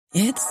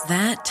It's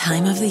that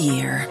time of the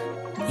year.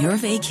 Your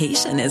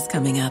vacation is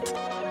coming up.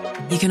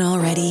 You can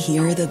already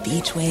hear the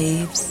beach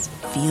waves,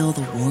 feel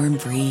the warm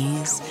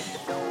breeze,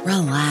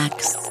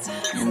 relax,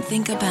 and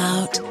think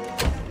about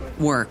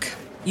work.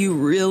 You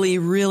really,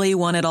 really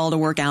want it all to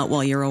work out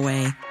while you're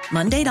away.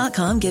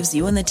 Monday.com gives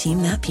you and the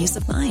team that peace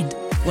of mind.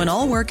 When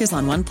all work is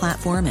on one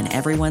platform and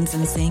everyone's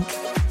in sync,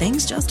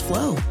 things just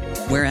flow.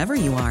 Wherever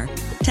you are,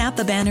 tap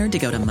the banner to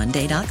go to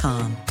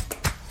Monday.com.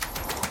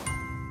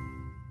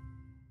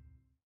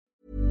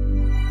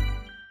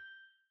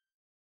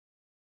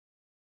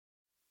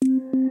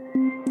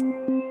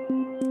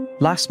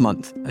 Last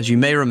month, as you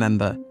may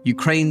remember,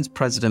 Ukraine's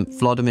President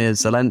Volodymyr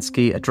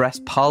Zelensky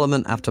addressed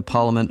parliament after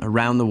parliament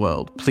around the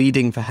world,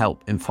 pleading for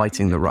help in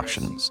fighting the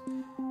Russians.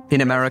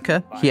 In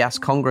America, he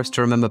asked Congress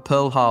to remember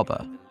Pearl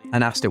Harbor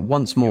and asked it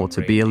once more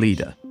to be a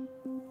leader.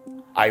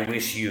 I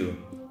wish you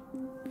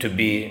to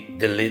be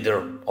the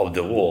leader of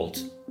the world.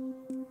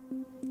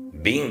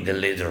 Being the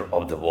leader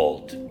of the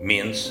world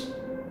means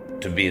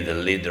to be the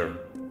leader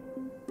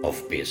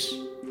of peace.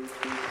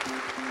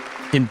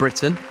 In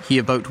Britain, he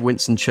evoked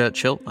Winston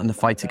Churchill and the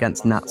fight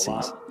against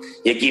Nazis.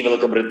 Які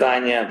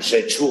Великобританія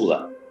вже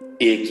чула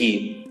і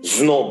які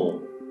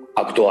знову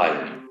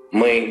актуальні.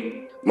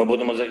 Ми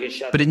будемо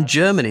захищати. But in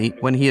Germany,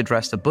 when he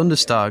addressed the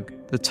Bundestag,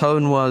 the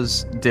tone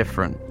was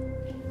different.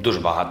 Дуже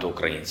багато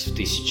українців,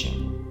 тисячі.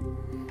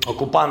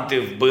 Окупанти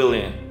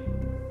вбили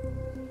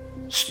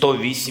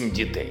 108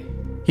 дітей.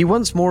 He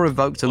once more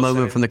evoked a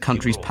moment from the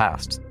country's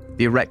past,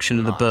 the erection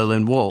of the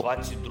Berlin Wall.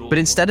 But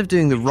instead of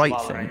doing the right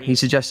thing, he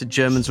suggested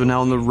Germans were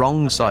now on the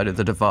wrong side of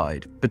the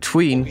divide,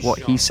 between what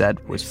he said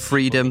was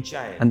freedom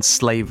and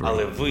slavery.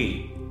 Але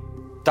ви,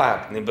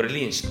 так, не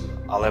берлінською,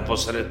 але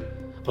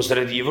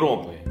посеред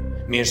Європи,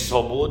 між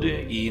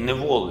свободою і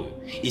неволею.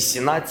 І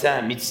стіна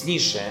ця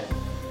міцніше.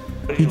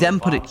 He then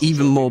put it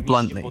even more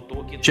bluntly.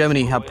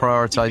 Germany had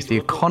prioritized the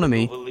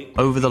economy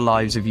over the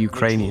lives of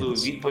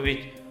Ukrainians. Відповідь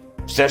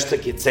все ж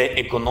таки це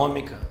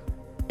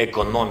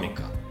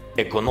економіка.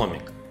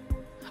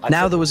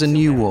 Now there was a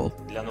new war,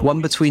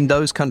 one between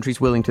those countries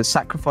willing to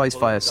sacrifice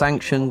via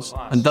sanctions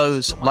and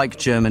those, like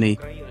Germany,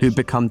 who'd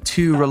become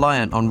too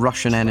reliant on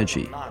Russian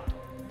energy.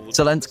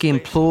 Zelensky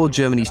implored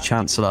Germany's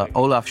Chancellor,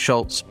 Olaf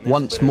Scholz,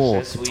 once more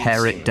to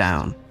tear it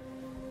down.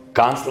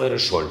 Канцлере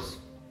Шольц,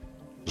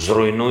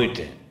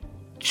 зруйнуйте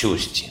цю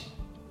стіну.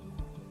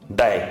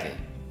 Дайте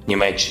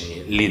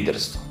Німеччині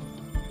лідерство.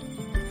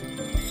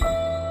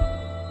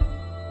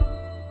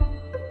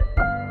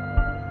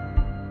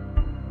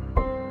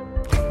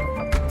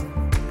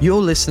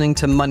 You're listening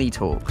to Money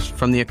Talks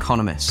from The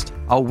Economist,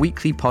 our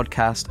weekly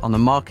podcast on the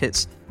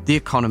markets, the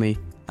economy,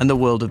 and the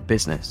world of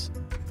business.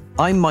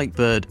 I'm Mike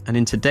Bird, and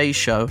in today's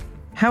show,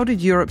 how did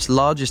Europe's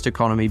largest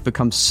economy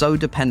become so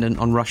dependent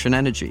on Russian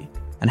energy,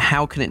 and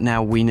how can it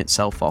now wean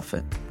itself off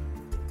it?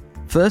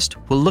 First,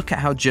 we'll look at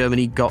how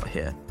Germany got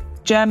here.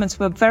 Germans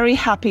were very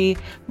happy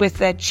with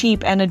their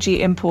cheap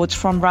energy imports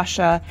from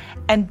Russia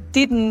and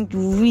didn't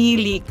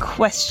really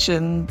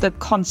question the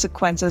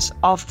consequences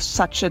of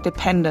such a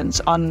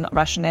dependence on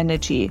Russian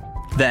energy.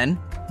 Then,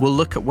 we'll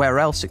look at where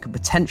else it could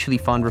potentially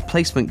find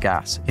replacement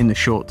gas in the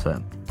short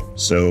term.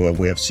 So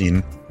we have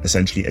seen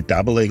essentially a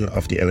doubling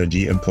of the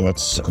LNG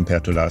imports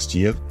compared to last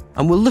year.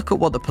 And we'll look at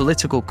what the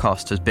political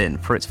cost has been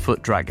for its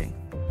foot dragging.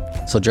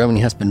 So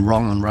Germany has been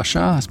wrong on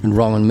Russia, has been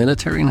wrong on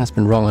military, and has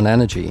been wrong on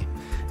energy.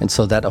 And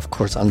so that, of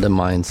course,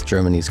 undermines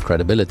Germany's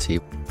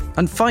credibility.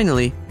 And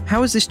finally,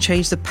 how has this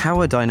changed the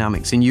power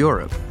dynamics in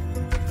Europe?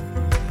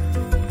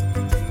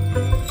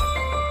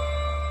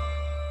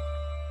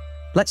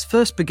 Let's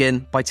first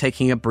begin by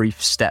taking a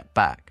brief step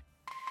back.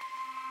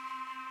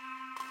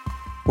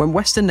 When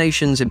Western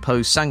nations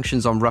imposed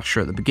sanctions on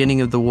Russia at the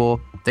beginning of the war,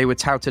 they were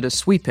touted as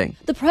sweeping.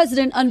 The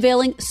president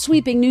unveiling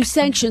sweeping new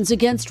sanctions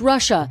against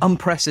Russia.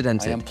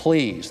 Unprecedented. I am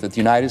pleased that the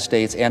United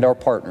States and our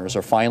partners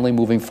are finally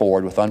moving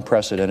forward with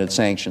unprecedented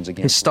sanctions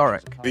against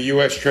Historic. Russia. The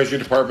U.S. Treasury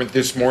Department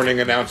this morning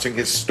announcing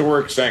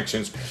historic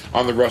sanctions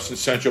on the Russian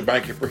central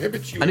bank. It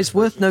prohibits And it's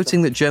worth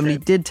noting that Germany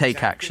did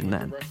take action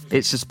then.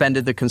 It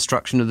suspended the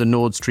construction of the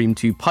Nord Stream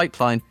 2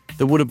 pipeline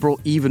that would have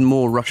brought even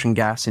more Russian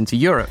gas into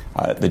Europe.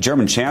 The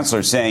German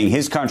chancellor saying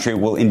his country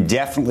will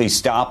indefinitely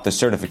stop the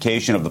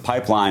certification of the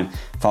pipeline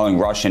following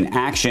Russian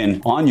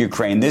action on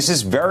Ukraine. This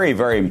is very,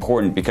 very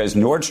important because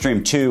Nord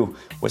Stream 2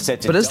 was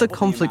set to... But as the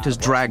conflict has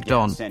dragged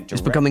on,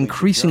 it's become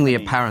increasingly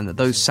apparent that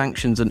those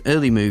sanctions and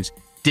early moves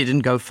didn't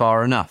go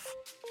far enough.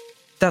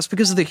 That's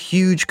because of the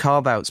huge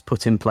carve-outs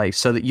put in place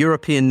so that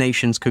European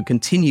nations could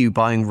continue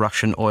buying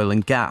Russian oil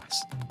and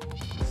gas.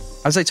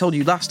 As I told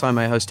you last time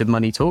I hosted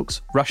Money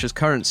Talks, Russia's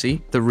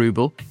currency, the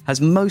ruble,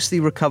 has mostly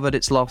recovered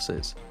its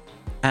losses.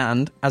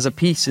 And, as a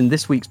piece in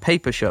this week's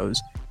paper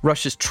shows,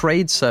 Russia's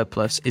trade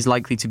surplus is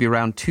likely to be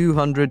around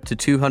 $200 to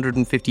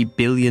 $250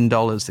 billion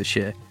this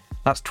year.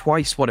 That's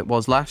twice what it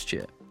was last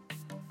year.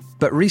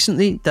 But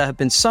recently, there have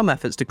been some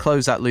efforts to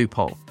close that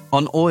loophole,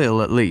 on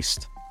oil at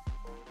least.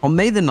 On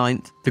May the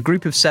 9th, the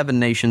Group of 7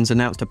 nations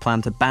announced a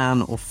plan to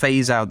ban or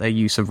phase out their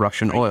use of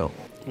Russian oil.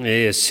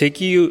 石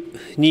油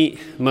に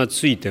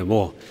ついて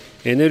も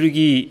And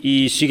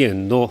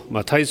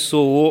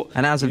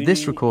as of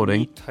this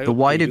recording, the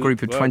wider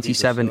group of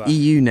 27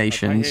 EU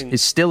nations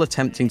is still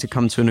attempting to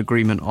come to an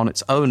agreement on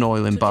its own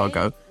oil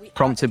embargo,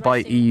 prompted by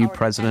EU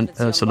President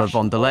Ursula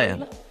von der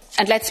Leyen.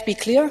 And let's be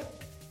clear,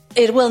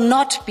 it will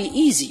not be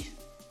easy,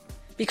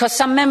 because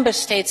some member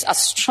states are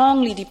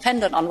strongly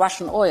dependent on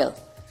Russian oil,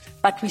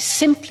 but we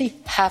simply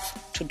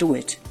have to do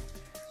it.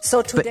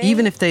 But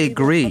even if they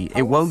agree,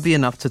 it won't be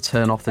enough to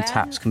turn off the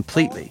taps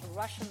completely.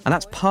 And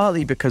that's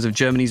partly because of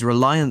Germany's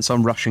reliance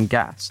on Russian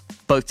gas,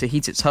 both to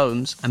heat its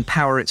homes and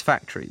power its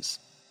factories.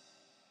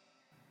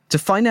 To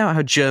find out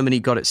how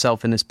Germany got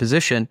itself in this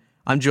position,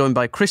 I'm joined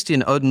by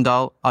Christian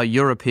Odendahl, our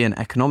European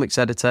economics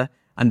editor,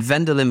 and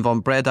Wendelin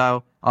von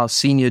Bredau, our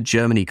senior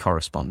Germany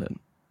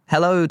correspondent.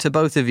 Hello to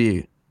both of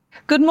you.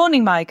 Good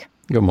morning, Mike.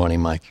 Good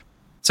morning, Mike.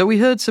 So we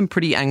heard some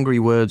pretty angry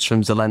words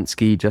from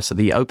Zelensky just at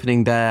the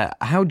opening there.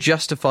 How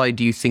justified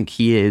do you think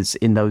he is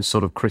in those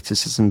sort of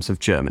criticisms of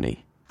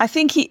Germany? I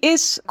think he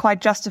is quite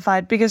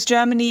justified because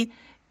Germany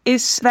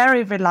is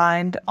very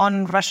reliant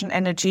on Russian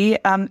energy.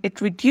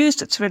 It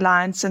reduced its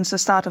reliance since the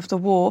start of the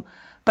war.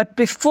 But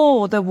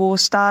before the war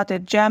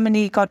started,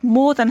 Germany got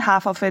more than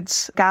half of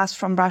its gas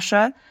from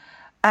Russia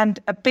and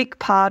a big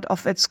part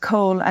of its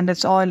coal and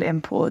its oil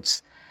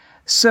imports.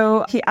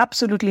 So he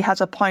absolutely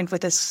has a point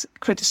with this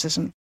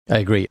criticism. I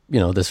agree.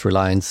 This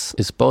reliance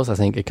is both, I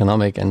think,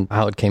 economic, and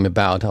how it came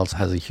about also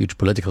has a huge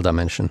political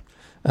dimension.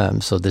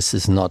 So this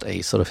is not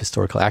a sort of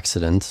historical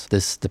accident.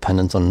 This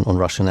dependence on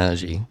Russian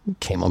energy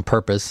came on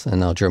purpose, and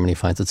now Germany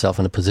finds itself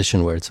in a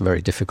position where it's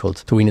very difficult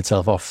to wean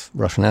itself off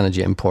Russian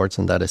energy imports,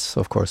 and that is,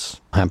 of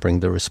course, hampering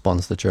the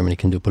response that Germany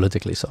can do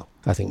politically. So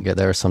I think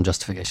there is some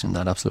justification in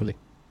that, absolutely.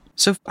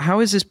 So how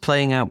is this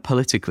playing out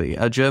politically?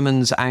 Are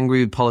Germans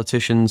angry with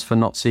politicians for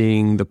not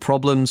seeing the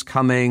problems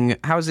coming?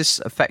 How is this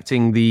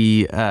affecting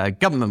the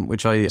government,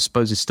 which I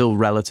suppose is still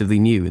relatively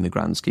new in the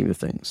grand scheme of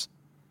things?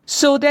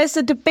 So there's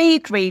a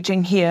debate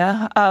raging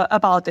here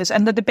about this,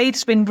 and the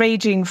debate's been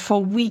raging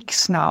for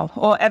weeks now,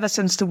 or ever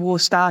since the war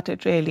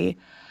started, really.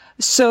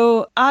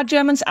 So are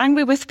Germans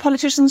angry with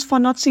politicians for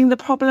not seeing the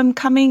problem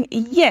coming?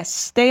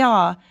 Yes, they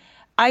are.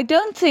 I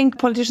don't think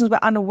politicians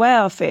were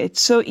unaware of it.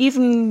 So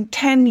even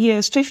 10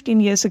 years,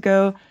 15 years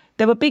ago,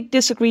 there were big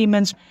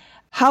disagreements.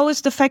 How is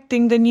it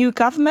affecting the new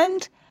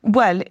government?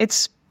 Well,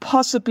 it's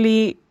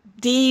possibly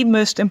the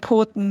most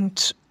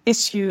important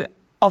issue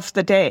of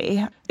the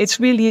day. It's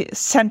really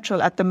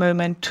central at the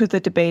moment to the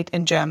debate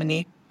in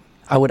Germany.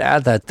 I would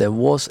add that there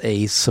was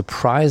a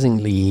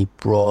surprisingly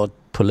broad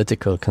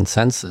political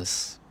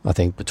consensus, I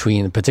think,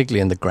 particularly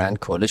in the Grand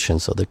Coalition,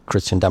 so the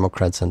Christian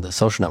Democrats and the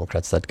Social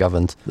Democrats that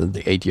governed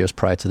the 8 years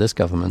prior to this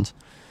government,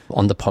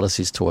 on the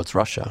policies towards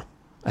Russia.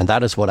 And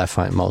that is what I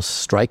find most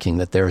striking,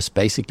 that there is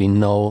basically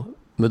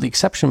with the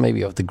exception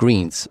maybe of the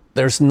Greens,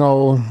 there's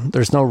no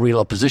real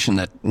opposition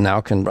that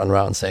now can run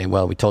around and say,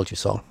 well, we told you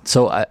so.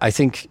 So I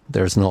think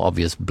there's no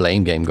obvious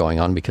blame game going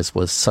on, because it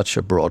was such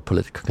a broad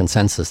political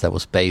consensus that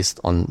was based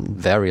on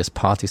various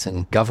parties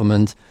in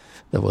government,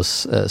 that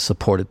was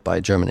supported by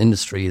German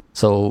industry.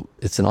 So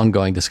it's an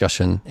ongoing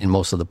discussion in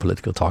most of the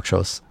political talk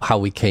shows, how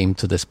we came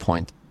to this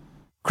point.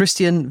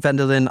 Christian,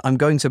 Wendelin, I'm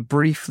going to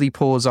briefly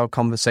pause our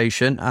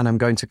conversation and I'm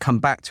going to come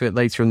back to it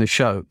later in the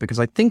show, because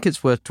I think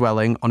it's worth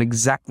dwelling on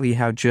exactly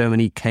how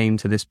Germany came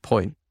to this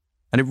point.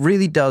 And it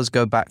really does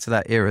go back to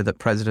that era that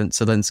President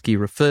Zelensky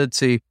referred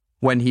to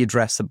when he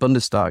addressed the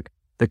Bundestag,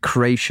 the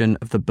creation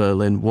of the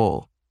Berlin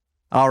Wall.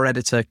 Our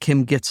editor,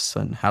 Kim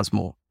Gitterson, has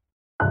more.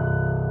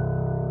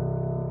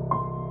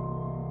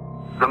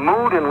 The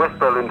mood in West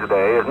Berlin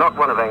today is not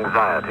one of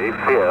anxiety,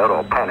 fear,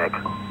 or panic.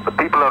 The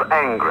people are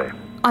angry.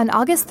 On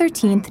August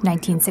 13,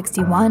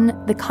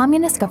 1961, the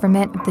communist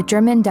government of the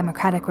German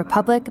Democratic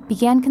Republic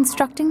began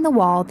constructing the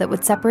wall that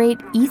would separate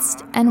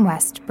East and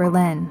West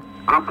Berlin.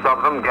 Groups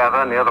of them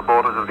gather near the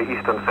borders of the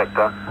eastern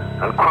sector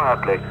and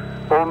quietly,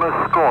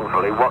 almost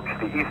scornfully, watch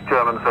the East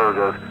German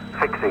soldiers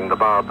fixing the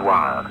barbed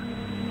wire.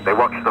 They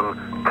watch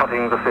them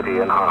cutting the city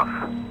in half.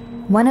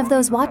 One of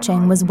those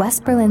watching was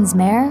West Berlin's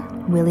mayor,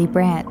 Willy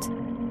Brandt.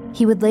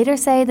 He would later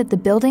say that the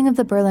building of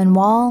the Berlin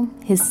Wall,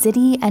 his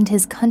city and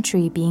his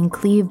country being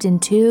cleaved in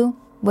two,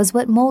 was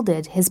what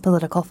molded his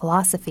political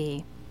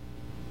philosophy.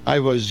 I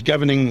was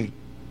governing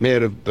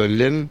mayor of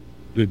Berlin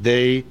the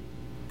day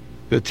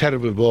the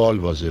terrible wall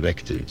was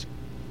erected.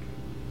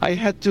 I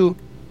had to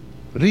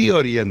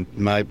reorient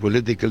my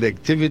political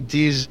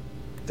activities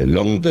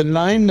along the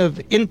line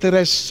of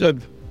interests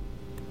of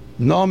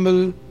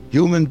normal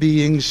human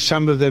beings,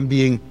 some of them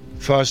being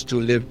forced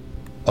to live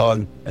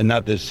on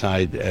another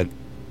side and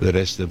the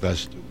rest of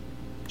us do.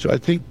 So I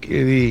think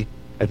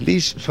at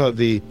least for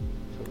the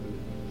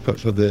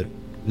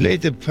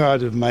later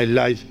part of my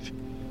life,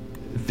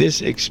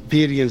 this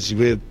experience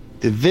with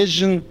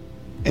division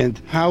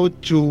and how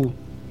to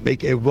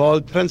make a wall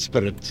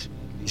transparent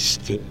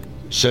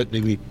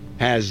certainly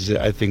has,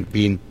 I think,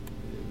 been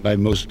my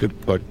most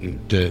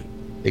important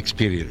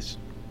experience.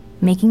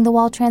 Making the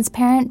wall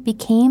transparent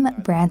became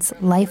Brandt's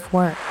life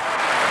work.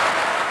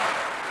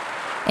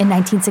 In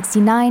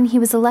 1969, he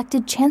was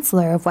elected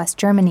Chancellor of West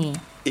Germany.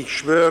 Ich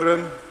schwöre,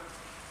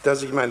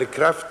 dass ich meine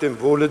Kraft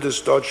dem Wohle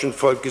des deutschen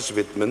Volkes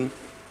widmen,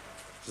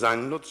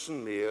 seinen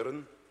Nutzen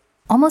mehren.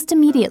 Almost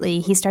immediately,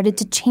 he started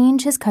to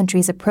change his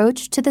country's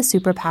approach to the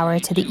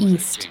superpower to the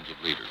east.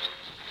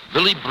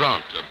 Willy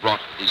Brandt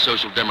brought the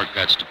Social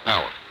Democrats to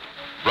power.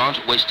 Brandt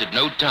wasted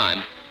no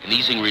time in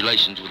easing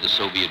relations with the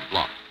Soviet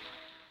bloc.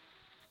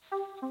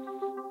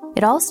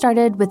 It all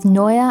started with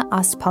Neue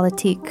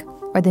Ostpolitik,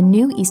 or the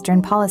New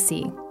Eastern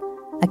Policy,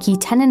 a key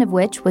tenet of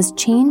which was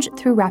change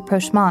through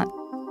rapprochement,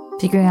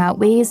 figuring out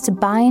ways to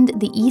bind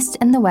the East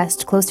and the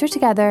West closer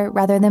together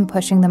rather than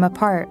pushing them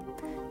apart,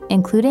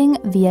 including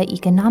via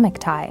economic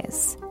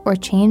ties, or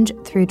change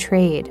through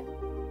trade.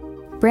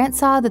 Brandt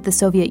saw that the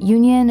Soviet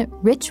Union,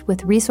 rich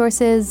with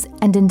resources,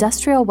 and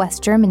industrial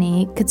West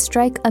Germany could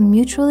strike a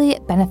mutually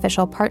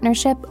beneficial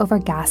partnership over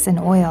gas and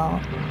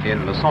oil.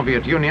 In the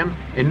Soviet Union,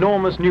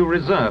 enormous new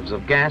reserves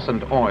of gas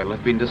and oil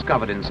have been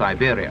discovered in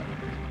Siberia.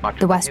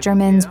 The West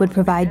Germans would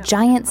provide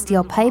giant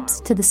steel pipes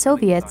to the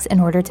Soviets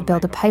in order to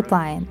build a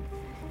pipeline.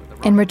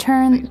 In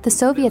return, the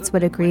Soviets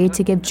would agree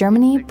to give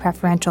Germany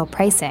preferential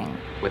pricing.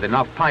 With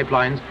enough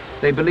pipelines,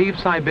 they believed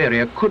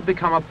Siberia could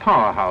become a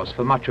powerhouse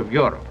for much of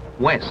Europe,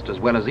 west as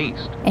well as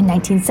east. In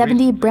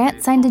 1970,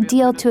 Brandt signed a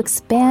deal to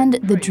expand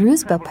the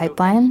Druzhba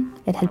pipeline,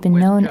 it had been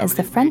known as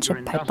the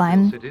Friendship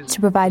Pipeline, to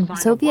provide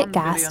Soviet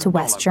gas to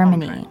West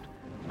Germany.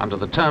 Under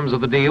the terms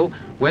of the deal,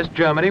 West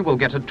Germany will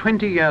get a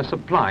 20-year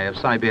supply of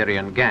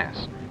Siberian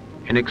gas.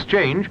 In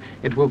exchange,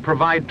 it will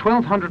provide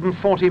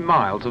 1,240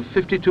 miles of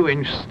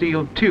 52-inch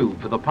steel tube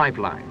for the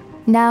pipeline.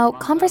 Now,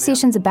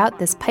 conversations about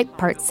this pipe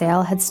part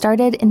sale had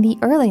started in the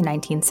early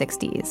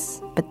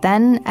 1960s. But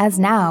then, as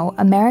now,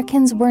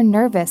 Americans were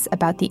nervous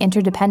about the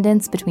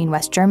interdependence between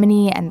West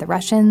Germany and the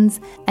Russians,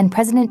 and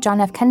President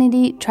John F.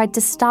 Kennedy tried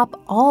to stop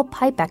all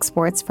pipe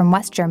exports from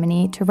West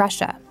Germany to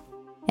Russia.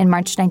 In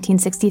March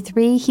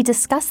 1963, he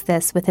discussed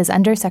this with his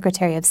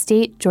Undersecretary of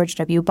State, George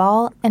W.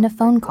 Ball, in a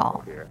phone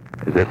call.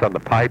 Is this on the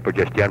pipe or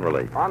just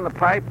generally? On the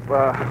pipe.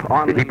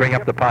 Did he bring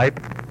up the pipe?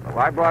 Well,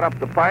 I brought up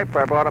the pipe,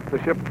 I brought up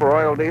the ship for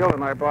oil deal,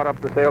 and I brought up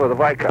the sale of the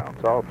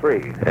Viscounts, all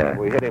three. Yeah.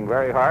 We hit him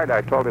very hard.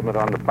 I told him that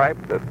on the pipe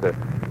that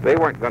they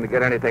weren't going to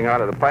get anything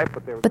out of the pipe.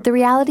 But the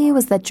reality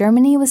was that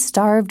Germany was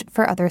starved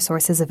for other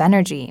sources of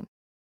energy.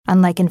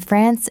 Unlike in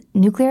France,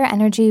 nuclear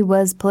energy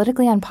was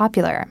politically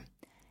unpopular.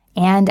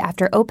 And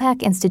after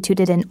OPEC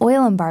instituted an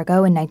oil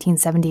embargo in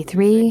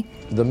 1973...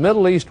 The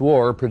Middle East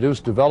war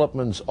produced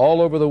developments all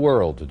over the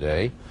world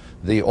today.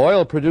 The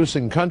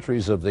oil-producing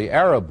countries of the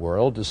Arab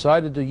world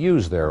decided to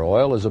use their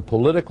oil as a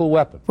political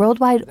weapon.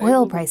 Worldwide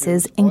oil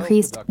prices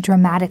increased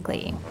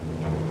dramatically.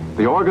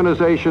 The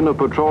Organization of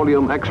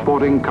Petroleum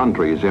Exporting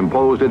Countries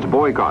imposed its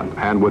boycott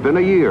and within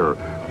a year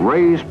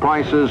raised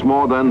prices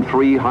more than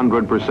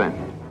 300%.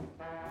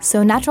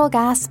 So natural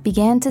gas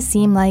began to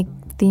seem like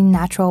the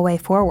natural way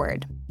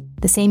forward.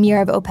 The same year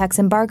of OPEC's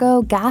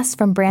embargo, gas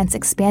from Brandt's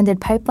expanded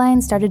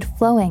pipeline started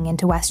flowing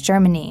into West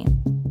Germany,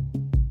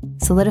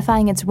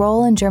 solidifying its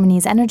role in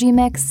Germany's energy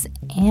mix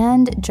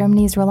and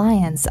Germany's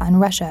reliance on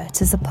Russia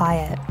to supply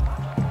it.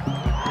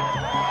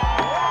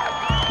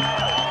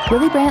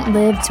 Willy Brandt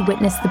lived to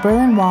witness the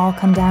Berlin Wall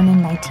come down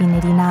in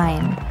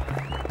 1989.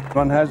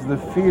 One has the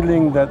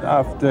feeling that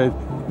after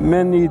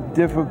many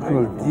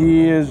difficult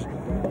years,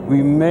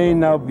 we may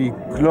now be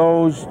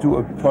close to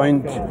a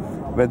point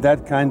where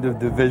that kind of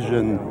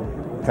division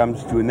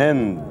comes to an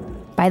end.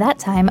 By that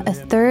time, a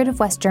third of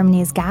West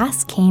Germany's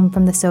gas came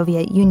from the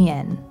Soviet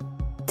Union.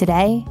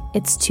 Today,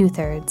 it's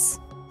 2/3.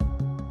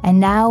 And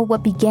now,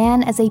 what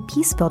began as a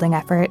peace-building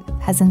effort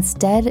has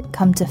instead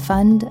come to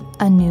fund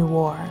a new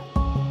war.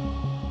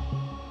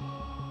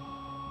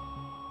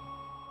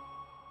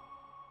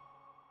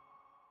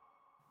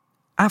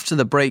 After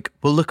the break,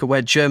 we'll look at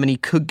where Germany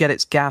could get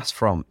its gas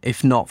from,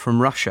 if not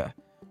from Russia.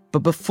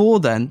 But before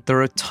then, there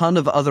are a ton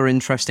of other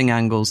interesting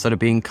angles that are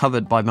being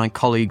covered by my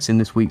colleagues in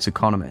this week's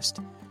Economist.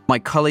 My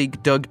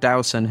colleague Doug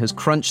Dowson has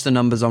crunched the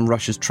numbers on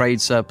Russia's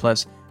trade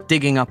surplus,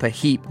 digging up a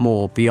heap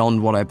more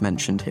beyond what I've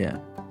mentioned here.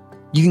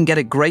 You can get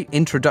a great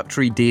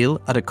introductory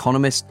deal at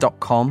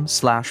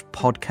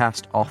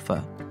economist.com/podcast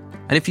offer.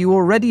 And if you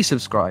already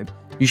subscribe,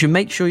 you should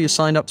make sure you're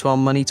signed up to our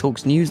Money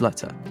Talks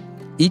newsletter.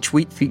 Each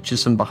week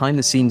features some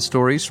behind-the-scenes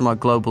stories from our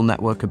global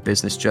network of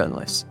business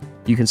journalists.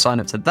 You can sign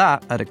up to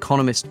that at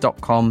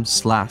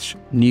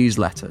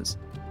economist.com/newsletters.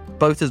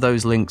 Both of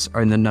those links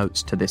are in the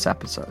notes to this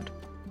episode.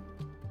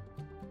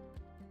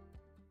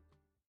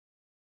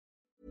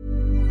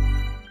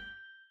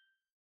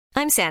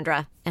 I'm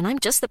Sandra, and I'm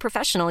just the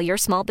professional your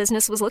small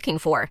business was looking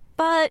for.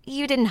 But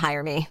you didn't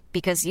hire me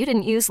because you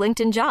didn't use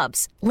LinkedIn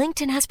Jobs.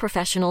 LinkedIn has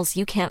professionals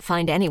you can't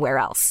find anywhere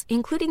else,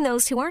 including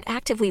those who aren't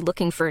actively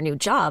looking for a new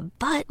job,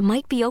 but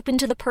might be open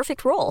to the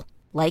perfect role,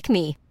 like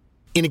me.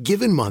 In a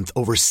given month,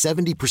 over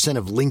 70%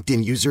 of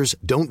LinkedIn users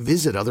don't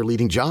visit other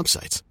leading job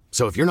sites.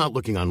 So if you're not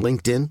looking on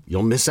LinkedIn,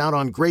 you'll miss out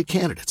on great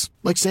candidates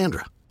like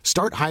Sandra.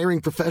 Start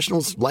hiring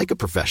professionals like a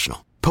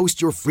professional. Post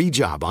your free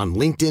job on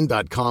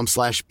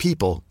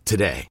linkedin.com/people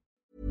today.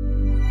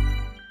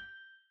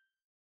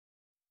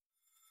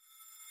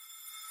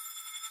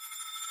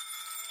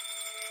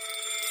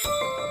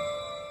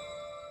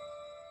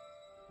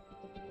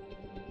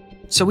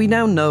 So we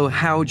now know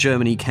how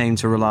Germany came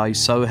to rely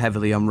so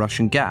heavily on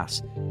Russian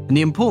gas, and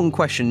the important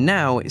question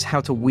now is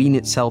how to wean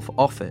itself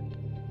off it.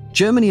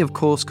 Germany, of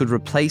course, could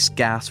replace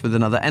gas with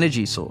another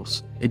energy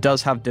source. It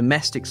does have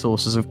domestic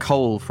sources of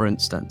coal, for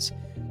instance.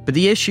 But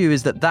the issue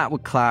is that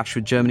would clash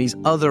with Germany's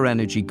other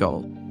energy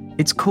goal.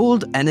 It's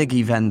called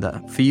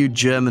Energiewende, for you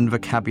German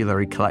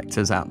vocabulary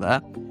collectors out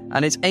there,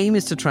 and its aim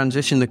is to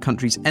transition the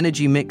country's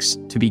energy mix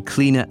to be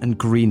cleaner and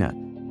greener.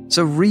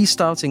 So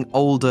restarting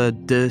older,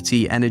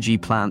 dirty energy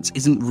plants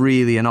isn't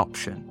really an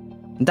option.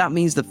 And that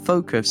means the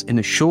focus, in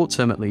the short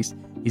term at least,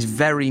 is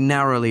very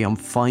narrowly on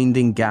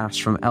finding gas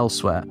from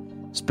elsewhere,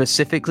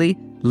 specifically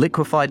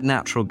liquefied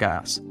natural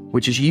gas,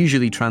 which is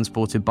usually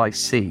transported by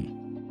sea.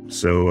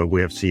 So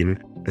we have seen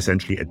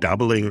essentially a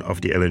doubling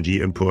of the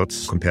LNG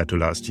imports compared to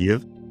last year.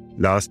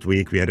 Last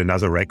week, we had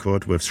another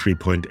record with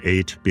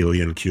 3.8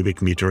 billion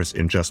cubic meters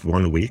in just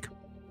 1 week,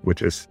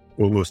 which is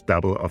almost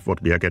double of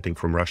what we are getting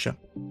from Russia.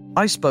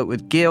 I spoke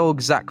with Georg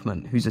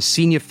Zachman, who's a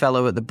senior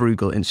fellow at the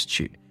Bruegel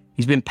Institute.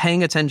 He's been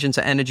paying attention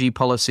to energy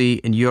policy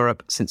in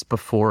Europe since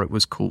before it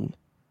was cool.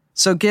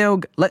 So,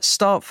 Georg, let's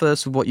start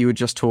first with what you were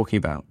just talking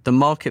about, the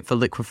market for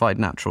liquefied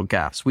natural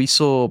gas. We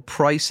saw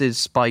prices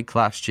spike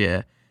last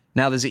year.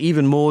 Now there's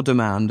even more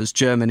demand as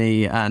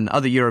Germany and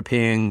other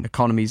European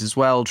economies as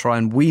well try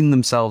and wean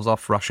themselves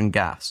off Russian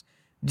gas.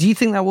 Do you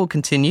think that will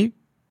continue?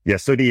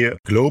 Yes, so the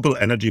global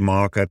energy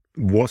market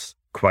was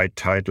quite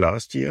tight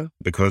last year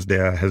because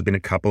there has been a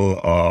couple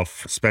of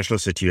special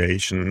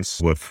situations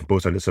with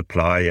both on the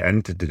supply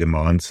and the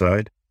demand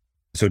side.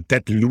 So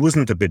that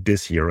loosened a bit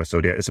this year.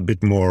 So there is a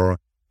bit more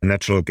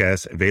natural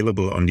gas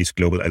available on this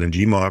global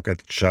LNG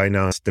market.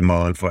 China's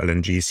demand for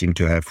LNG seemed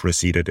to have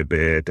receded a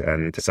bit,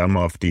 and some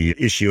of the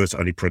issues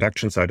on the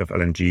production side of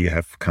LNG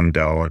have come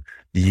down.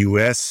 The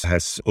US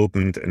has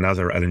opened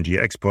another LNG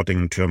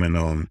exporting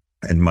terminal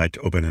and might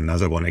open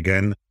another one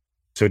again.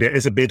 So there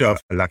is a bit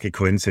of a lucky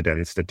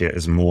coincidence that there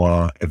is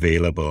more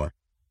available.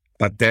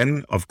 But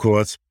then, of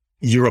course,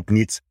 Europe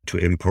needs to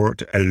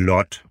import a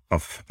lot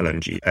of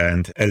LNG.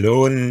 And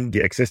alone, the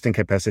existing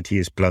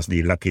capacities plus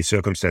the lucky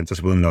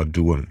circumstances will not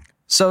do.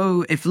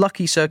 So if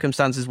lucky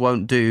circumstances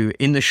won't do,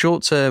 in the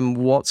short term,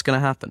 what's going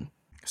to happen?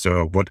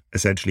 So what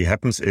essentially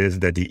happens is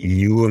that the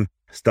EU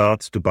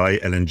starts to buy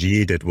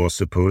LNG that was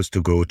supposed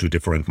to go to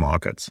different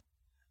markets.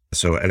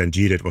 So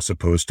LNG that was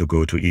supposed to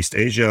go to East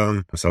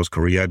Asia, South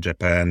Korea,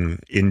 Japan,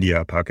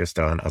 India,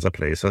 Pakistan, other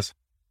places.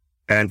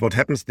 And what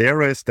happens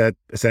there is that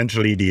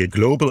essentially the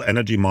global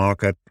energy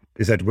market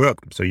is at work.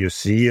 So you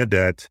see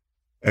that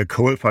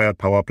coal-fired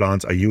power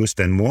plants are used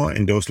then more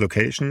in those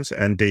locations,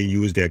 and they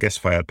use their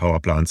gas-fired power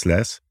plants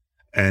less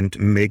and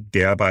make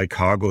thereby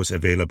cargoes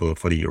available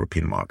for the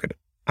European market.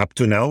 Up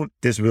to now,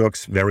 this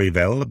works very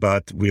well,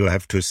 but we'll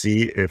have to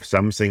see if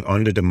something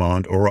on the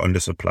demand or on the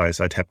supply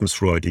side happens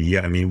throughout the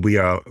year. I mean, we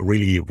are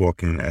really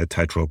walking a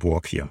tightrope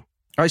walk here.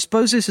 I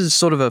suppose this is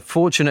sort of a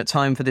fortunate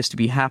time for this to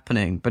be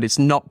happening, but it's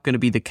not going to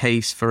be the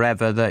case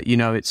forever that,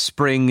 it's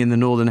spring in the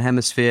Northern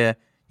Hemisphere,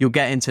 you'll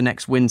get into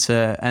next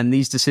winter, and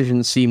these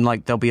decisions seem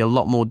like they'll be a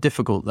lot more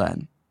difficult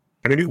then.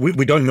 I mean,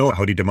 we don't know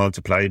how the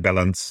demand-supply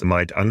balance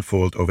might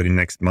unfold over the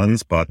next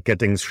months, but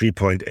getting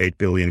 3.8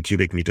 billion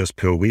cubic meters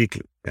per week,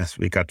 as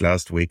we got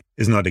last week,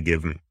 is not a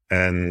given.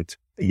 And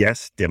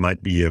yes, there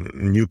might be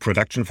new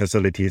production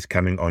facilities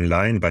coming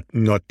online, but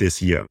not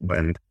this year.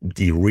 And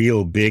the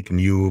real big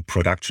new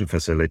production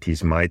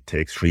facilities might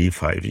take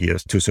 3-5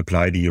 years to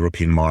supply the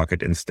European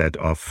market instead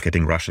of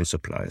getting Russian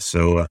supplies.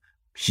 So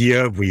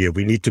here we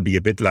need to be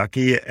a bit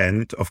lucky.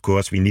 And of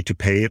course, we need to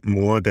pay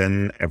more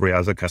than every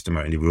other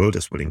customer in the world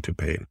is willing to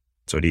pay.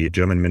 So the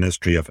German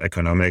Ministry of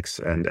Economics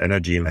and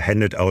Energy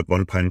handed out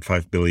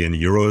 1.5 billion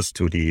euros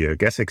to the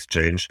gas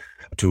exchange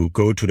to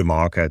go to the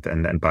market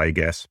and buy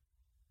gas.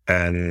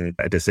 And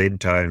at the same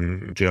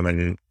time,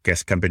 German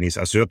gas companies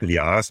are certainly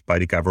asked by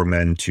the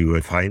government to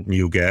find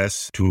new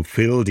gas to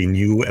fill the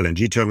new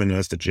LNG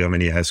terminals that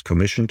Germany has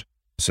commissioned.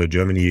 So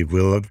Germany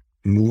will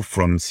move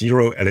from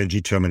 0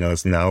 LNG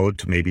terminals now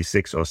to maybe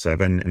 6 or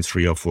 7 in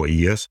 3 or 4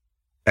 years.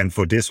 And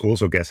for this,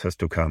 also gas has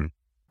to come.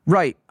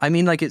 Right. I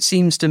mean, it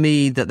seems to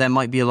me that there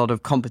might be a lot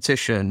of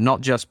competition,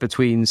 not just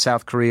between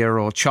South Korea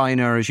or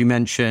China, as you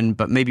mentioned,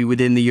 but maybe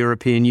within the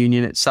European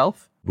Union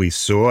itself. We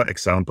saw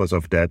examples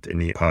of that in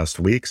the past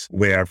weeks,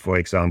 where, for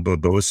example,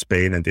 both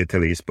Spain and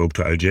Italy spoke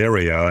to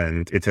Algeria,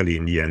 and Italy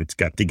in the end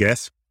got the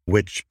gas,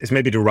 which is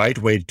maybe the right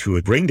way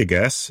to bring the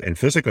gas in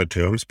physical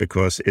terms,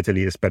 because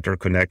Italy is better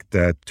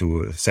connected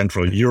to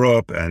Central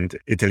Europe, and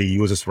Italy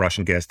uses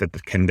Russian gas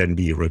that can then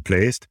be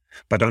replaced.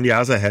 But on the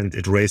other hand,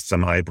 it raised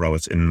some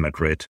eyebrows in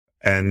Madrid.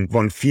 And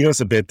one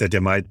feels a bit that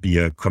there might be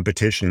a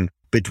competition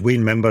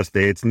between member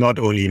states, not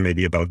only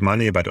maybe about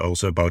money, but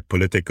also about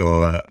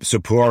political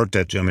support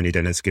that Germany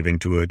then is giving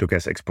to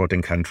gas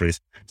exporting countries.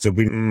 So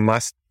we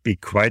must be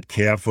quite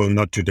careful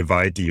not to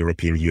divide the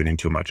European Union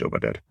too much over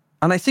that.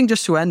 And I think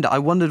just to end, I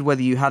wondered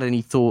whether you had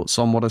any thoughts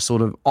on what a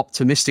sort of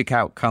optimistic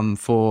outcome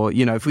for,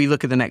 if we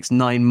look at the next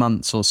 9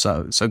 months or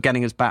so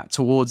getting us back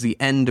towards the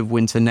end of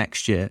winter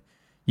next year,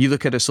 you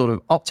look at a sort of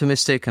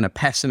optimistic and a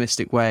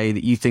pessimistic way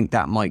that you think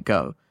that might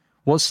go.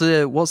 What's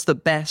the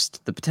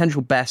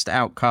potential best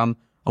outcome,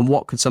 and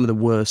what could some of the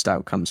worst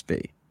outcomes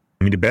be?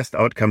 I mean, the best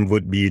outcome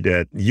would be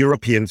that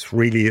Europeans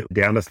really,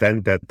 they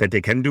understand that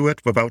they can do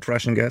it without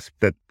Russian gas,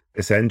 that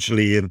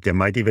essentially there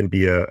might even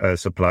be a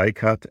supply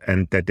cut,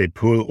 and that they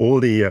pull all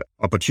the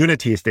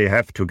opportunities they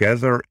have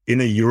together in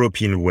a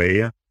European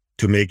way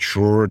to make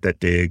sure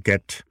that they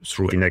get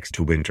through the next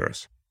 2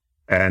 winters.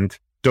 And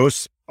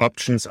those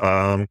options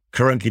are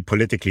currently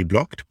politically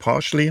blocked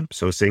partially.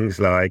 So things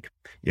like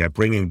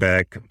bringing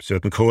back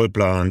certain coal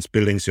plants,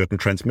 building certain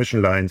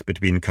transmission lines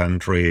between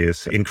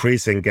countries,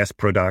 increasing gas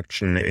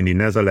production in the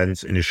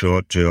Netherlands in the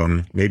short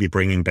term, maybe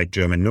bringing back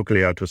German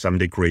nuclear to some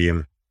degree.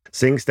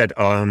 Things that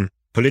are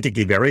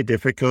politically very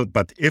difficult,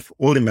 but if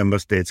all the member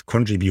states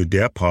contribute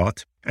their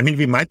part, I mean,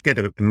 we might get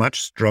a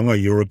much stronger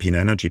European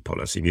energy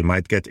policy. We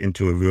might get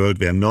into a world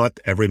where not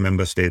every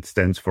member state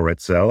stands for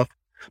itself,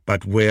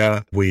 but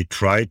where we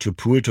try to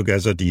pool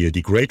together the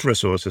great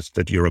resources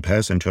that Europe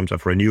has in terms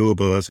of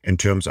renewables, in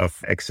terms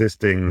of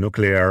existing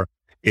nuclear,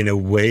 in a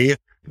way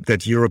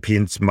that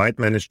Europeans might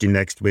manage the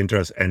next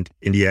winters and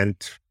in the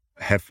end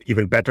have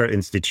even better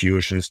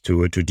institutions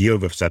to deal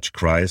with such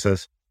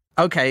crises.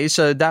 Okay,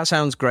 so that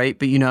sounds great,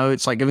 but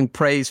it's like giving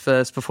praise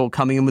first before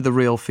coming in with the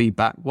real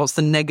feedback. What's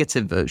the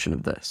negative version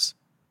of this?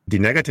 The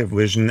negative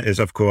vision is,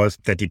 of course,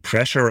 that the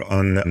pressure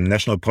on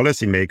national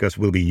policymakers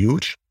will be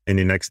huge in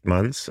the next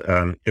months.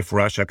 If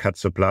Russia cuts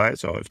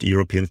supplies or if the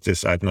Europeans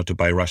decide not to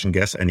buy Russian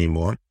gas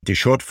anymore, the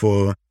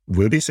shortfall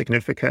will be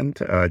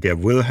significant. There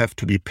will have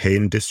to be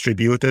pain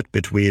distributed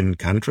between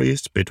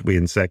countries,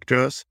 between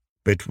sectors,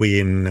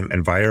 between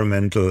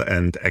environmental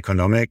and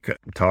economic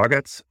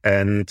targets.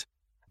 And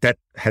that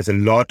has a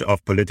lot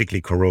of politically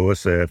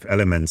corrosive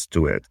elements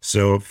to it.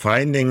 So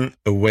finding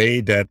a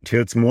way that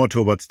tilts more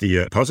towards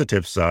the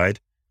positive side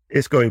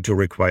is going to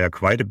require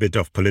quite a bit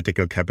of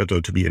political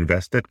capital to be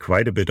invested,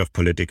 quite a bit of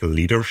political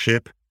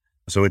leadership.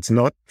 So it's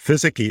not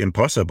physically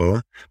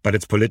impossible, but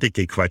it's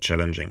politically quite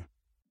challenging.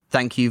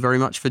 Thank you very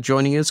much for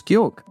joining us,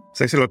 Georg.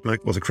 Thanks a lot,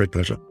 Mike. It was a great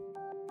pleasure.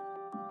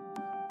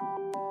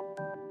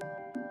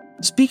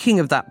 Speaking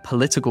of that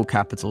political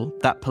capital,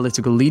 that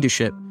political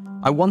leadership,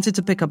 I wanted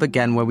to pick up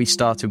again where we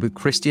started with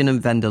Christian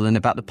and Wendelin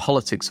about the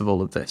politics of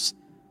all of this.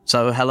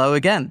 So hello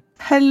again.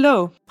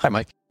 Hello. Hi,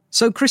 Mike.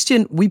 So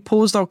Christian, we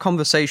paused our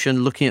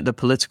conversation looking at the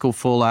political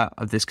fallout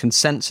of this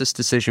consensus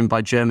decision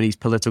by Germany's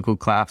political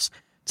class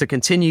to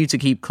continue to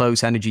keep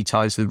close energy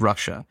ties with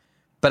Russia.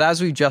 But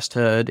as we've just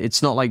heard,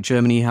 it's not like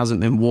Germany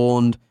hasn't been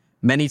warned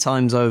many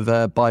times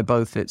over by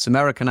both its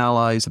American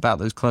allies about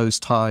those close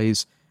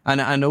ties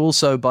and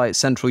also by its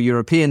Central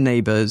European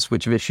neighbours,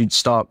 which have issued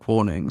stark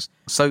warnings.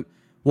 So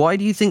why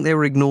do you think they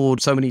were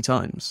ignored so many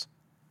times?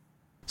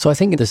 So I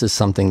think this is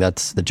something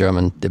that the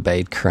German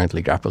debate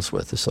currently grapples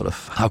with, is sort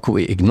of how could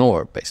we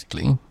ignore,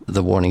 basically,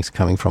 the warnings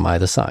coming from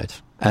either side?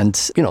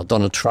 And,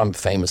 Donald Trump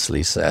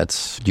famously said,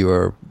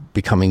 you're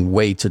becoming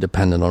way too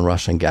dependent on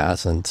Russian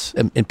gas.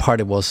 And in part,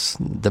 it was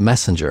the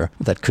messenger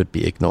that could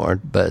be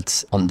ignored.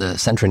 But on the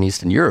Central and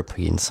Eastern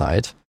European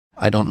side,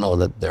 I don't know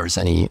that there is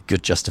any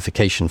good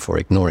justification for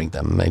ignoring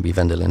them. Maybe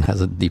Wendelin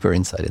has a deeper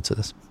insight into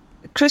this.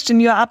 Christian,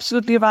 you're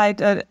absolutely right.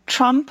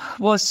 Trump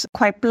was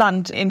quite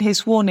blunt in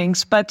his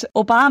warnings, but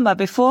Obama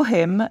before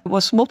him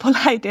was more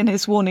polite in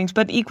his warnings,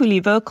 but equally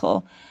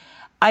vocal.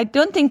 I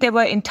don't think they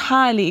were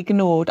entirely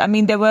ignored. I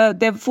mean,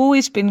 there've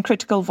always been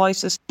critical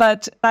voices,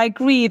 but I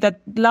agree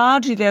that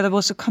largely there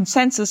was a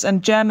consensus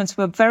and Germans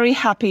were very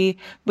happy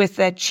with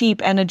their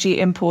cheap energy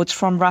imports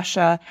from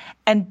Russia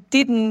and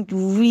didn't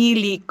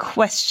really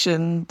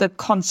question the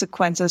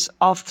consequences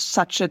of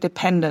such a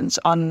dependence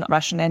on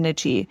Russian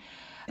energy.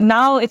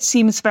 Now it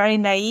seems very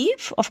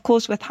naive, of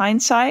course, with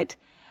hindsight,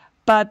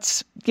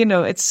 but,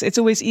 it's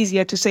always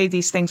easier to say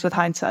these things with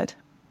hindsight.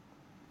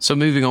 So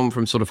moving on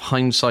from sort of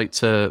hindsight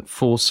to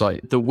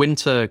foresight, the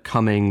winter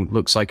coming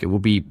looks like it will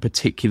be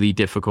particularly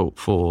difficult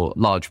for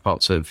large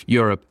parts of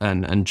Europe,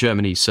 and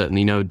Germany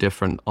certainly no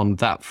different on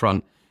that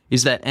front.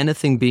 Is there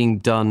anything being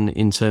done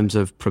in terms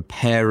of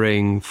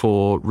preparing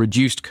for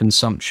reduced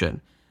consumption,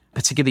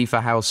 particularly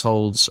for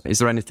households? Is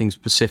there anything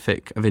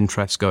specific of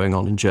interest going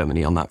on in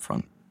Germany on that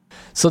front?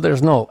 So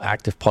there's no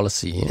active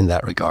policy in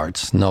that regard,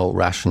 no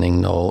rationing,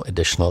 no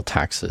additional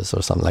taxes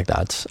or something like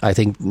that. I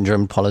think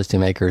German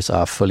policymakers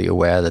are fully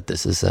aware that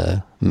this is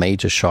a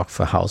major shock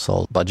for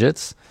household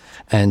budgets,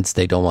 and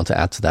they don't want to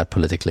add to that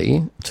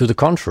politically. To the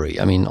contrary,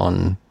 I mean,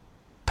 on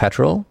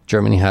petrol,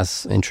 Germany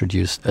has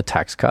introduced a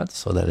tax cut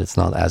so that it's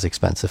not as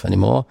expensive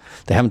anymore.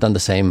 They haven't done the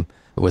same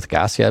with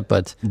gas yet,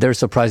 but there's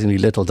surprisingly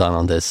little done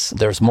on this.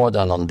 There's more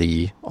done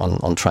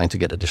on trying to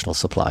get additional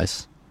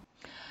supplies.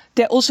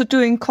 They're also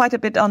doing quite a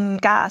bit on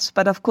gas,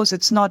 but of course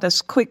it's not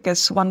as quick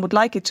as one would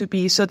like it to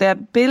be. So they're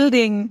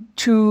building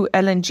 2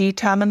 LNG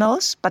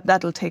terminals, but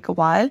that'll take a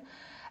while.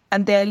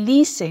 And they're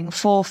leasing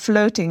 4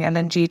 floating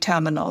LNG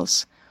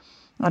terminals.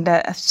 And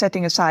they're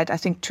setting aside, I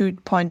think,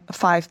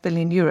 2.5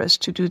 billion euros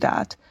to do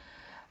that.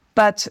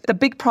 But the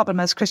big problem,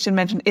 as Christian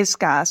mentioned, is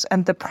gas.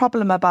 And the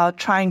problem about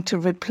trying to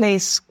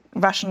replace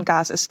Russian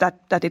gas is that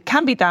it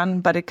can be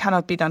done, but it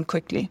cannot be done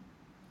quickly.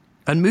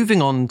 And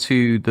moving on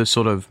to the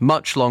sort of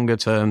much longer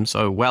term,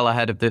 so well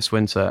ahead of this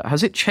winter,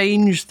 has it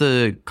changed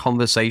the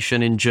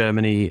conversation in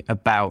Germany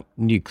about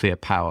nuclear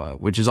power,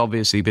 which has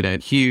obviously been a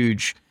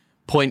huge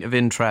point of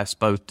interest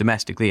both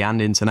domestically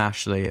and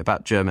internationally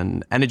about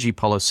German energy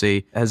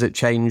policy? Has it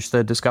changed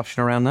the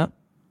discussion around that?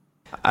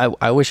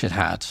 I wish it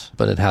had,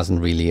 but it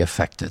hasn't really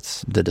affected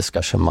the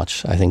discussion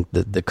much. I think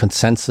the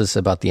consensus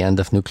about the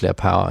end of nuclear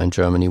power in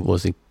Germany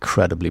was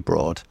incredibly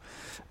broad.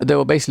 There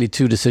were basically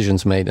two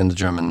decisions made in the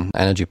German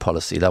energy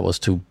policy. That was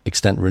to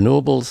extend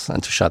renewables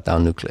and to shut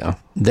down nuclear.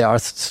 There are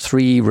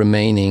 3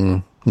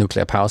 remaining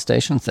nuclear power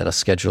stations that are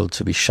scheduled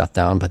to be shut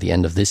down by the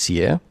end of this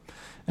year.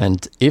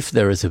 And if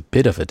there is a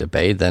bit of a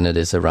debate, then it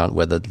is around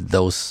whether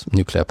those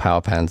nuclear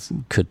power plants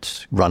could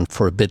run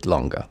for a bit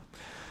longer.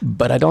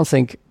 But I don't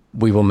think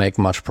we will make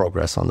much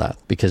progress on that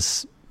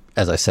because,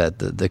 as I said,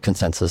 the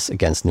consensus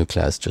against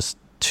nuclear is just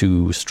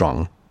too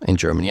strong in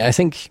Germany. I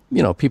think,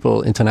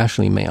 people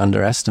internationally may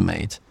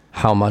underestimate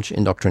how much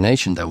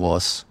indoctrination there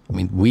was. I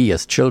mean, we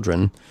as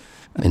children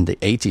in the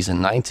 80s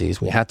and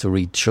 90s, we had to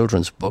read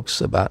children's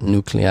books about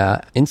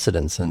nuclear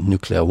incidents and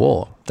nuclear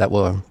war that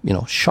were,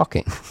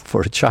 shocking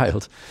for a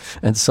child.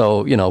 And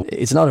so,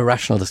 it's not a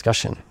rational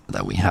discussion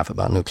that we have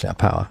about nuclear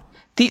power.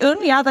 The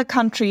only other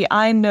country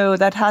I know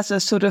that has a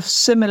sort of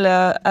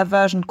similar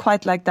aversion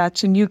quite like that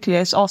to nuclear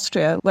is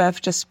Austria, where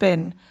I've just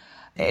been.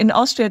 In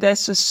Austria,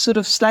 there's a sort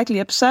of slightly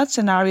absurd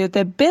scenario.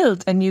 They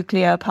built a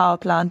nuclear power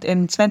plant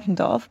in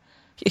Zwentendorf,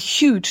 a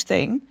huge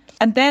thing.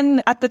 And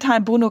then at the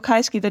time, Bruno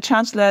Kreisky, the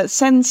chancellor,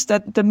 sensed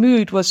that the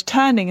mood was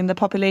turning in the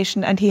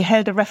population and he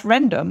held a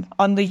referendum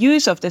on the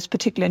use of this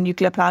particular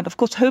nuclear plant, of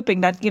course,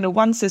 hoping that,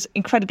 once this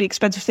incredibly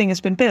expensive thing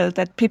has been built,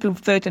 that people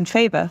would vote in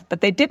favor.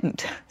 But they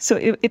didn't. So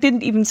it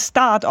didn't even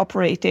start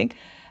operating.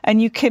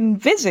 And you can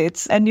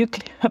visit a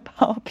nuclear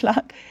power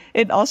plant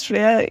in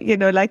Austria,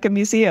 like a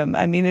museum.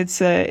 I mean, it's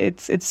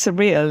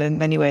surreal in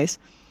many ways.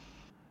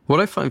 What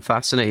I find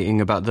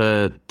fascinating about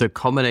the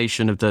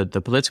combination of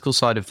the political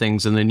side of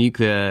things and the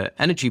nuclear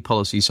energy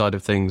policy side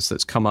of things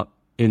that's come up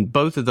in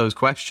both of those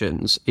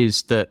questions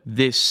is that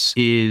this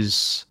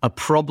is a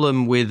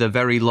problem with a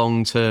very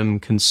long-term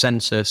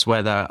consensus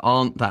where there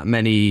aren't that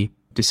many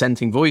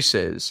dissenting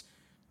voices,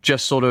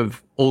 just sort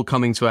of all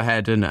coming to a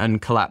head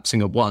and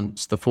collapsing at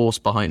once, the force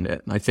behind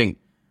it. And I think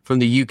from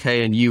the UK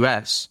and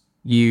US,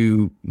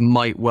 you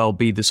might well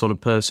be the sort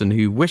of person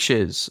who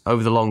wishes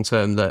over the long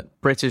term that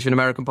British and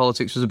American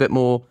politics was a bit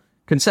more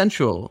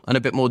consensual and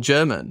a bit more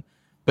German.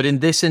 But in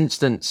this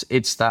instance,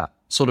 it's that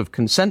sort of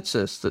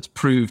consensus that's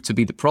proved to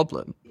be the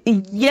problem.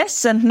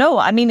 Yes and no.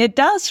 I mean, it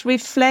does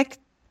reflect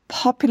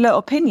popular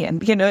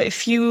opinion.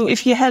 If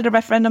you held a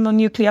referendum on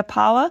nuclear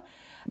power,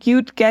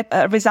 you'd get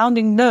a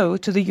resounding no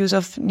to the use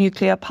of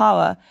nuclear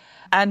power.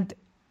 And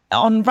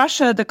on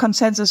Russia, the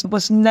consensus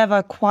was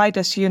never quite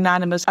as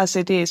unanimous as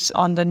it is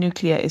on the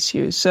nuclear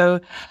issue.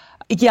 So,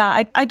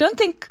 I don't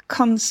think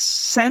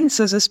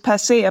consensus is per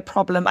se a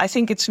problem. I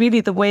think it's really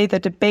the way the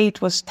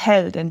debate was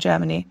held in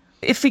Germany.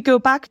 If we go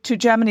back to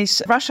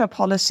Germany's Russia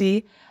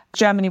policy,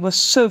 Germany was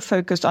so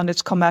focused on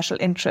its commercial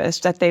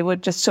interests that they were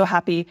just so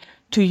happy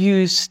to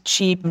use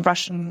cheap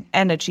Russian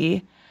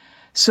energy.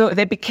 So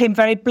they became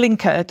very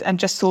blinkered and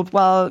just thought,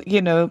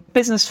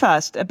 business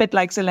first, a bit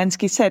like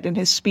Zelensky said in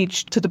his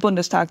speech to the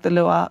Bundestag, the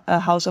lower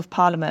house of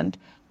parliament.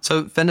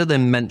 So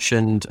Wendelin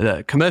mentioned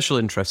commercial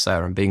interests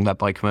there and being led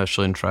by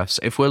commercial interests.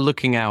 If we're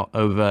looking out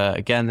over,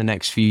 again, the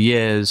next few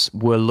years,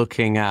 we're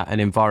looking at an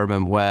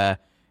environment where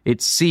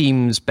it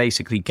seems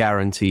basically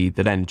guaranteed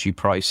that energy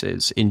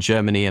prices in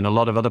Germany and a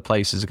lot of other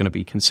places are going to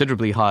be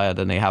considerably higher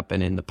than they have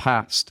been in the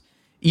past.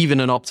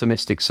 Even an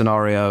optimistic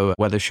scenario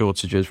where the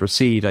shortages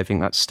recede, I think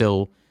that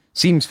still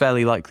seems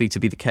fairly likely to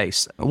be the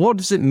case. What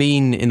does it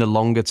mean in the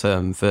longer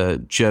term for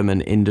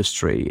German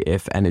industry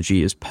if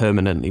energy is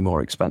permanently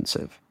more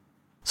expensive?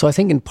 So I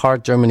think in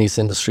part Germany's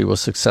industry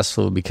was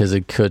successful because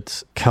it could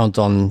count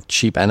on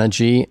cheap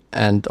energy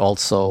and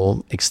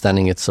also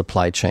extending its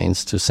supply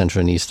chains to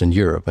Central and Eastern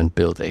Europe and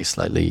build a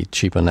slightly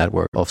cheaper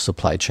network of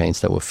supply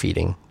chains that were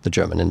feeding the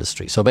German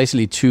industry. So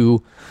basically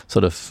 2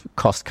 sort of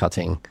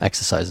cost-cutting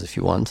exercises, if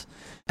you want.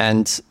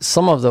 And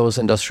some of those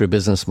industrial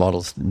business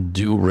models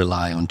do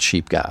rely on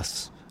cheap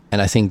gas.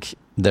 And I think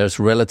there's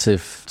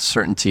relative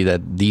certainty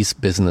that these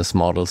business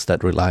models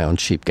that rely on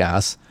cheap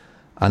gas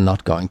are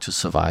not going to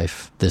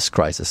survive this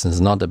crisis. And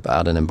it's not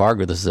about an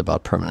embargo. This is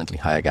about permanently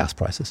higher gas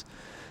prices.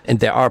 And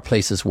there are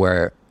places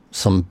where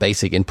some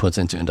basic inputs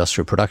into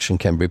industrial production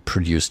can be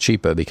produced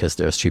cheaper because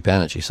there's cheap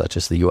energy, such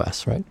as the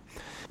US, right?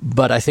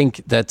 But I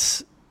think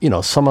that's,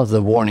 some of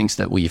the warnings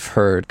that we've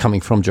heard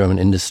coming from German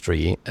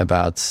industry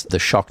about the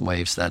shock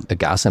waves that a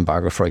gas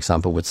embargo, for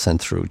example, would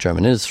send through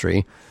German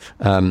industry,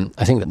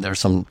 I think that there's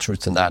some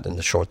truth in that in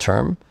the short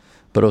term.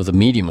 But over the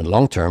medium and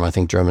long term, I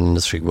think German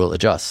industry will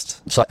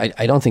adjust. So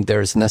I don't think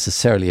there is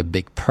necessarily a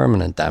big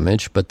permanent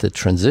damage, but the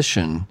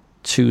transition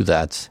to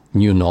that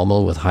new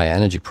normal with high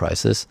energy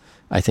prices,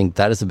 I think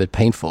that is a bit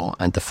painful.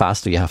 And the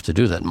faster you have to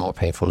do that, the more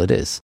painful it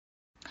is.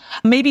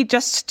 Maybe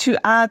just to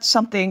add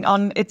something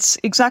on, it's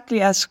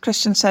exactly as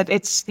Christian said,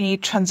 it's the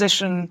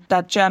transition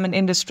that German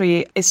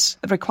industry is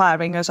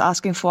requiring, is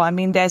asking for. I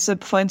mean, there's,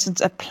 for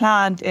instance, a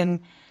plant in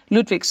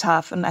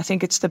Ludwigshafen. I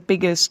think it's the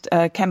biggest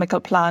chemical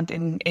plant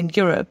in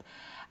Europe.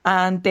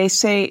 And they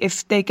say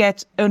if they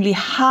get only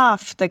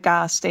half the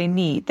gas they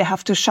need, they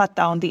have to shut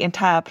down the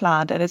entire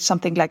plant. And it's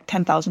something like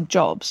 10,000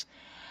 jobs.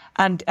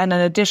 And an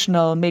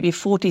additional maybe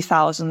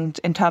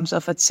 40,000 in terms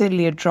of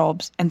auxiliary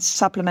jobs and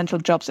supplemental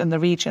jobs in the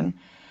region.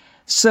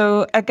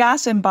 So a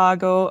gas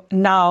embargo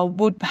now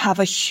would have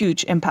a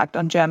huge impact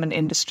on German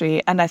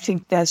industry. And I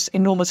think there's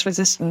enormous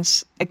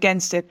resistance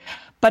against it.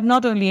 But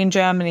not only in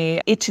Germany,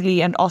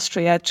 Italy and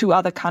Austria, two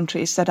other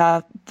countries that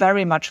are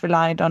very much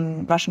reliant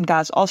on Russian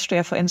gas.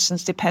 Austria, for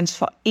instance, depends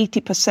for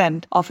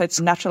 80% of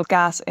its natural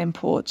gas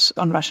imports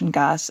on Russian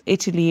gas.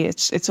 Italy,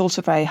 it's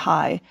also very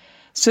high.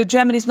 So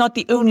Germany is not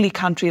the only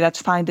country that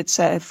finds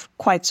itself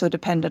quite so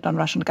dependent on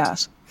Russian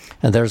gas.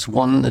 And there's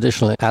one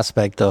additional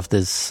aspect of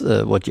this,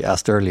 what you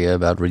asked earlier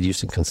about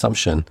reducing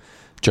consumption.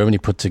 Germany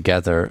put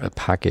together a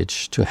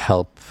package to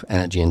help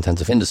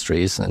energy-intensive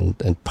industries,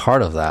 and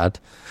part of that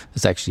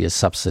is actually a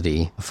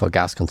subsidy for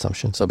gas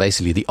consumption. So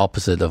basically the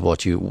opposite of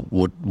what you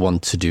would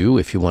want to do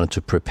if you wanted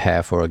to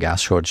prepare for a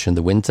gas shortage in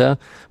the winter,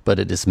 but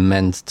it is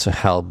meant to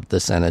help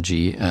this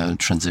energy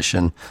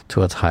transition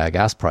towards higher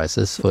gas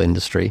prices for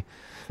industry.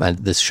 And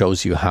this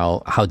shows you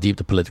how deep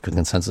the political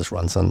consensus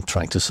runs on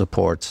trying to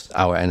support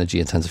our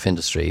energy-intensive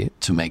industry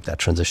to make that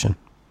transition.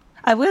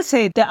 I will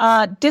say there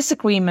are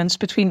disagreements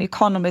between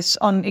economists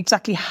on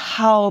exactly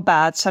how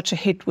bad such a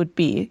hit would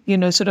be,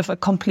 sort of a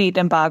complete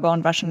embargo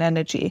on Russian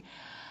energy.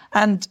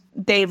 And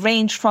they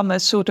range from a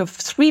sort of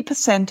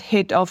 3%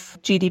 hit of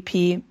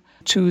GDP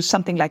to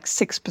something like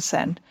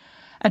 6%.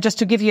 And just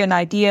to give you an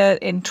idea,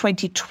 in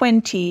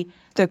 2020,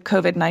 the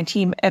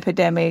COVID-19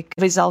 epidemic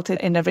resulted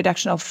in a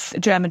reduction of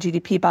German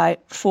GDP by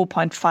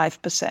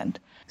 4.5%.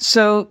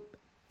 So,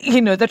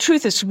 the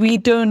truth is we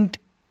don't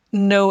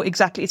know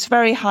exactly. It's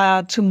very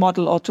hard to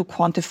model or to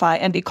quantify,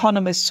 and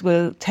economists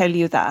will tell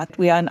you that.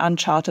 We are in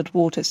uncharted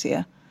waters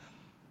here.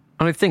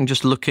 And I think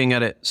just looking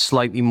at it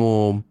slightly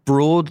more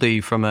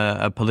broadly from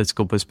a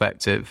political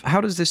perspective, how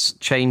does this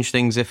change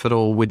things, if at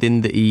all,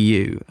 within the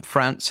EU?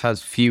 France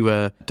has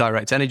fewer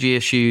direct energy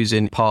issues,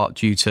 in part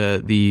due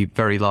to the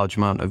very large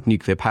amount of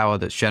nuclear power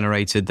that's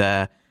generated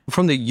there.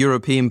 From the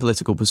European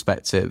political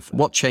perspective,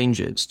 what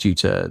changes due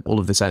to all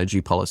of this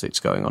energy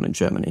politics going on in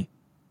Germany?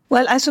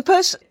 Well, I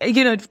suppose,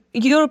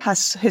 Europe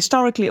has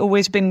historically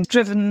always been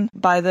driven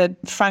by the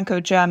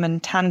Franco-German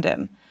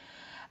tandem.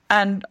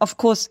 And of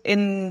course,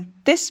 in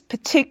this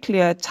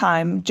particular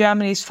time,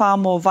 Germany is far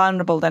more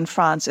vulnerable than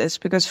France is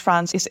because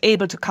France is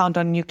able to count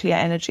on nuclear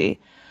energy.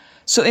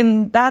 So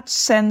in that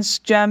sense,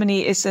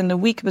 Germany is in a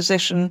weak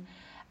position.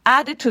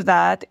 Added to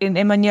that, in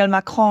Emmanuel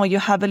Macron, you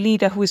have a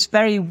leader who is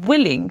very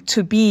willing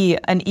to be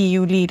an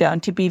EU leader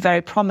and to be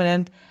very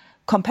prominent,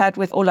 compared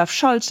with Olaf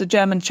Scholz, the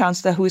German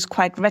chancellor, who is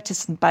quite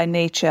reticent by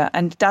nature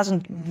and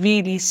doesn't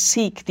really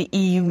seek the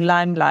EU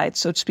limelight,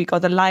 so to speak, or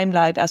the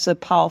limelight as a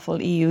powerful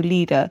EU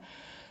leader.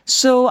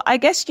 So I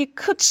guess you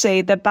could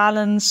say the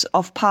balance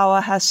of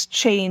power has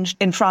changed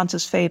in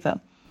France's favor.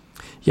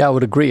 Yeah, I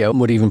would agree. I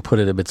would even put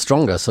it a bit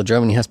stronger. So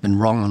Germany has been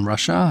wrong on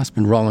Russia, has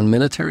been wrong on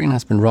military, and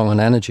has been wrong on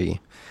energy.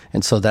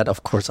 And so that,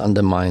 of course,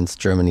 undermines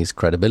Germany's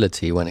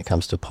credibility when it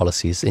comes to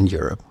policies in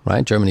Europe,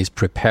 right? Germany's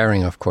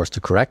preparing, of course, to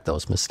correct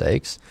those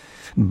mistakes.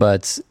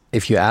 But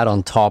if you add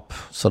on top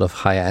sort of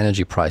higher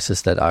energy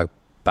prices that are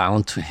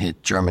bound to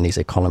hit Germany's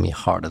economy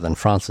harder than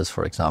France's,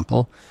 for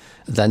example,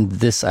 then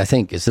this, I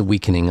think, is a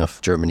weakening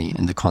of Germany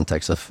in the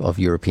context of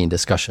European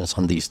discussions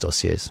on these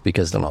dossiers,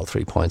 because on all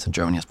 3 points, and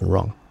Germany has been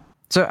wrong.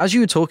 So as you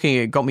were talking,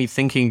 it got me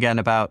thinking again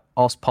about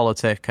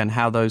Ostpolitik and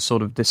how those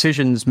sort of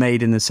decisions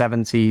made in the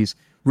 70s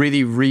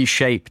really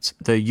reshaped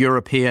the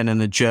European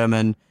and the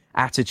German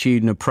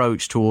attitude and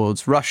approach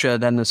towards Russia,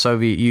 then the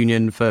Soviet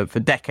Union for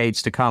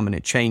decades to come. And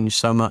it changed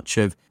so much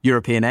of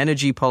European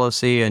energy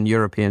policy and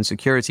European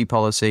security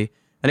policy.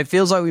 And it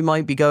feels like we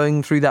might be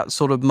going through that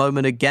sort of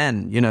moment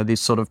again,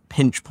 this sort of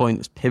pinch point,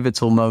 this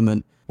pivotal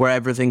moment where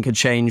everything could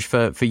change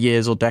for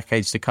years or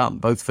decades to come,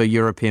 both for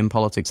European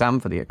politics and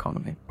for the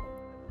economy.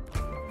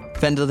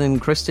 Wendelin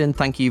and Christian,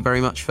 thank you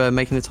very much for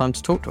making the time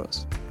to talk to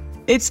us.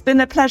 It's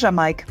been a pleasure,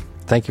 Mike.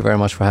 Thank you very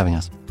much for having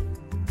us.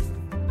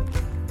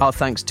 Our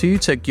thanks too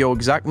to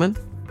Georg Zachman,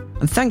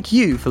 and thank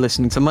you for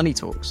listening to Money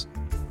Talks.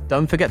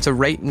 Don't forget to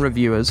rate and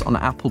review us on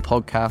Apple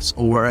Podcasts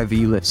or wherever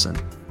you listen,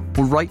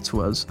 or write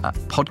to us at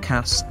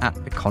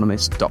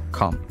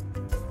podcasts@economist.com.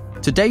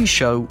 Today's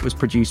show was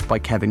produced by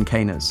Kevin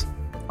Caners.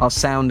 Our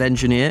sound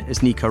engineer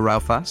is Nico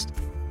Raufast.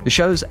 The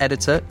show's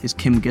editor is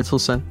Kim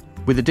Gittelson,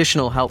 with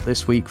additional help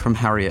this week from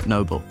Harriet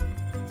Noble.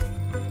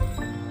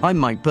 I'm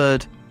Mike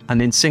Bird, and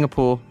in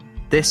Singapore,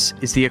 this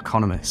is The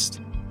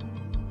Economist.